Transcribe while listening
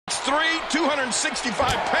6'3",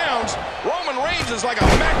 265 pounds, Roman Reigns is like a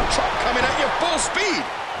Mack truck coming at you full speed.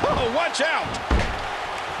 Oh, watch out.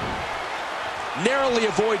 Narrowly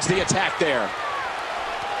avoids the attack there.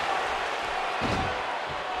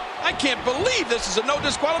 I can't believe this is a no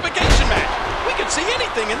disqualification match. We could see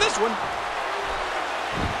anything in this one.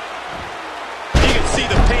 You can see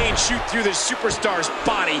the pain shoot through this superstar's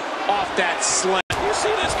body off that slam. You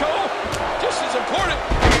see this, Cole? Just as important.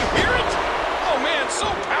 You hear it? Oh, man, so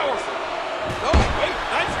powerful. Oh, wait,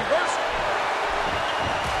 nice reversal.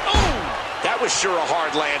 Oh! That was sure a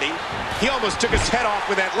hard landing. He almost took his head off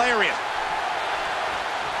with that lariat.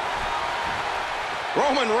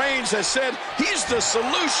 Roman Reigns has said he's the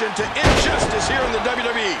solution to injustice here in the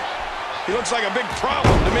WWE. He looks like a big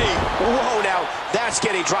problem to me. Whoa, now, that's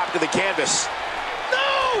getting dropped to the canvas.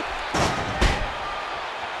 No!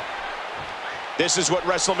 This is what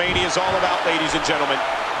WrestleMania is all about, ladies and gentlemen.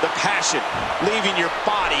 The passion, leaving your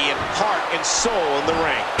body and heart and soul in the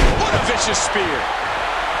ring. What a vicious spear.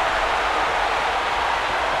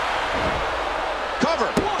 Cover,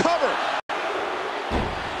 cover.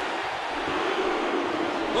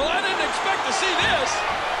 Well, I didn't expect to see this.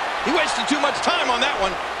 He wasted too much time on that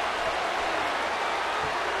one.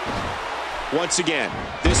 Once again,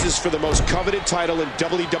 this is for the most coveted title in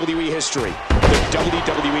WWE history, the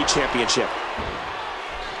WWE Championship.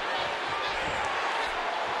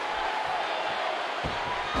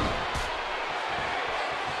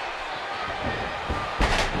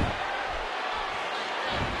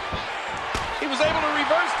 He was able to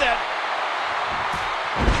reverse that.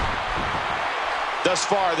 Thus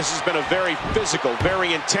far, this has been a very physical,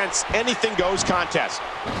 very intense, anything-goes contest.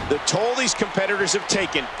 The toll these competitors have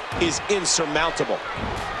taken is insurmountable.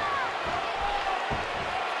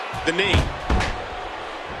 The knee.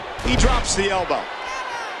 He drops the elbow.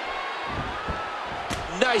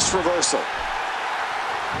 Nice reversal.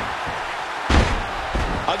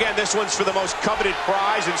 Again, this one's for the most coveted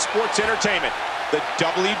prize in sports entertainment, the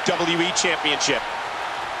WWE Championship.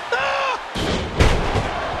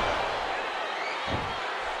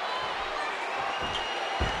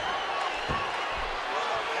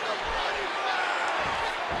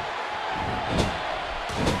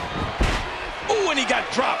 And he got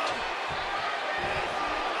dropped.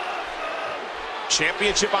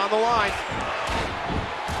 Championship on the line.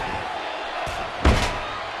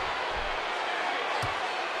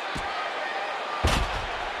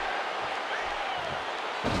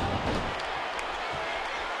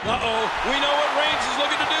 Uh-oh, we know what Reigns is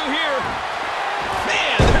looking to do here.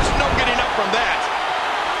 Man, there's no getting up from that.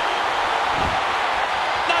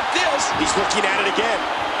 Not this. He's looking at it again.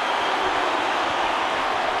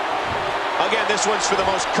 Again, this one's for the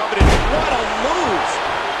most coveted. What a move!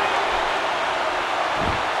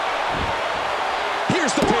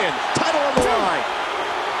 Here's the pin. Title on the line.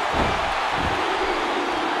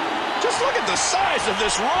 Just look at the size of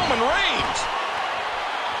this Roman Reigns.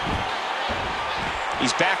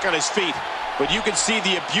 He's back on his feet, but you can see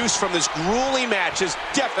the abuse from this grueling match has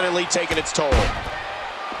definitely taken its toll.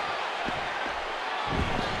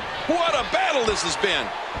 What a battle this has been.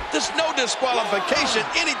 This no disqualification,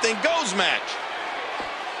 anything goes match.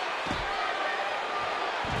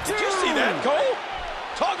 Did you see that, Cole?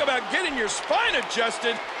 Talk about getting your spine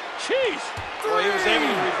adjusted. Jeez. Boy, he was able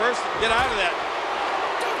to reverse it, get out of that.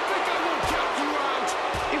 Don't think I won't count you out.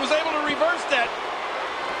 He was able to reverse that.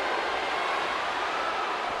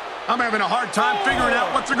 I'm having a hard time figuring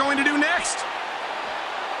out what they're going to do next.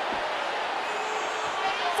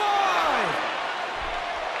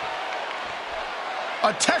 5.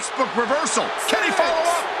 A textbook reversal. Can he follow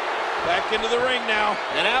up? Back into the ring now.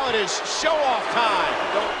 And now it is show-off time.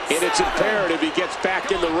 And it's imperative he gets back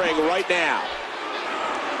in the ring right now.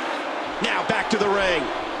 Now back to the ring.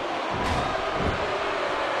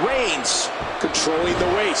 Reigns controlling the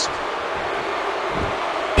waist.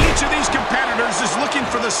 Each of these competitors is looking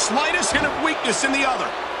for the slightest hint of weakness in the other.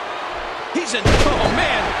 He's in, oh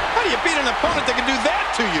man, how do you beat an opponent that can do that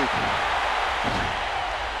to you?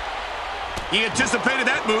 He anticipated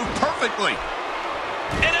that move perfectly.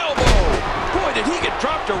 An elbow. Boy, did he get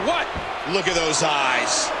dropped or what? Look at those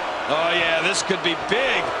eyes. Oh yeah, this could be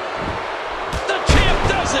big. The champ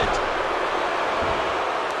does it.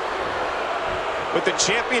 With the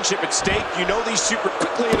championship at stake, you know these super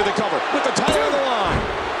quickly into the cover with the title on the line.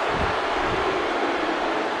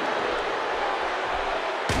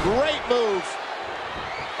 Great move.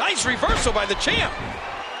 Nice reversal by the champ.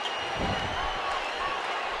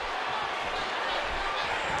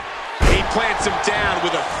 He plants him down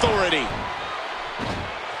with authority.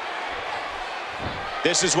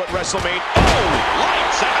 This is what WrestleMania... Oh,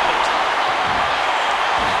 lights out.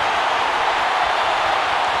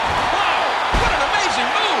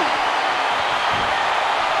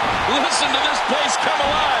 place come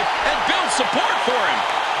alive and build support for him.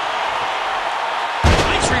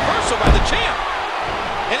 Nice reversal by the champ.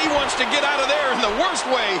 And he wants to get out of there in the worst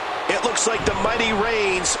way. It looks like the mighty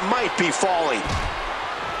Reigns might be falling.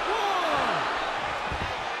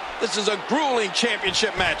 This is a grueling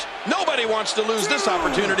championship match. Nobody wants to lose this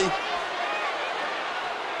opportunity.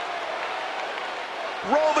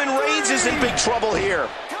 Roman Reigns is in big trouble here.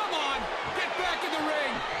 Come on, get back in the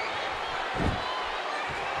ring.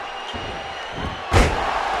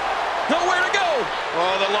 Nowhere to go.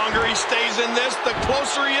 Oh, the longer he stays in this, the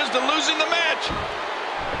closer he is to losing the match.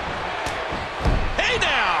 Hey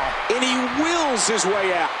now! And he wills his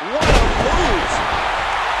way out. What a move!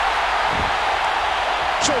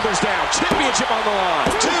 Shoulders down, championship on the line.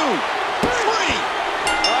 2.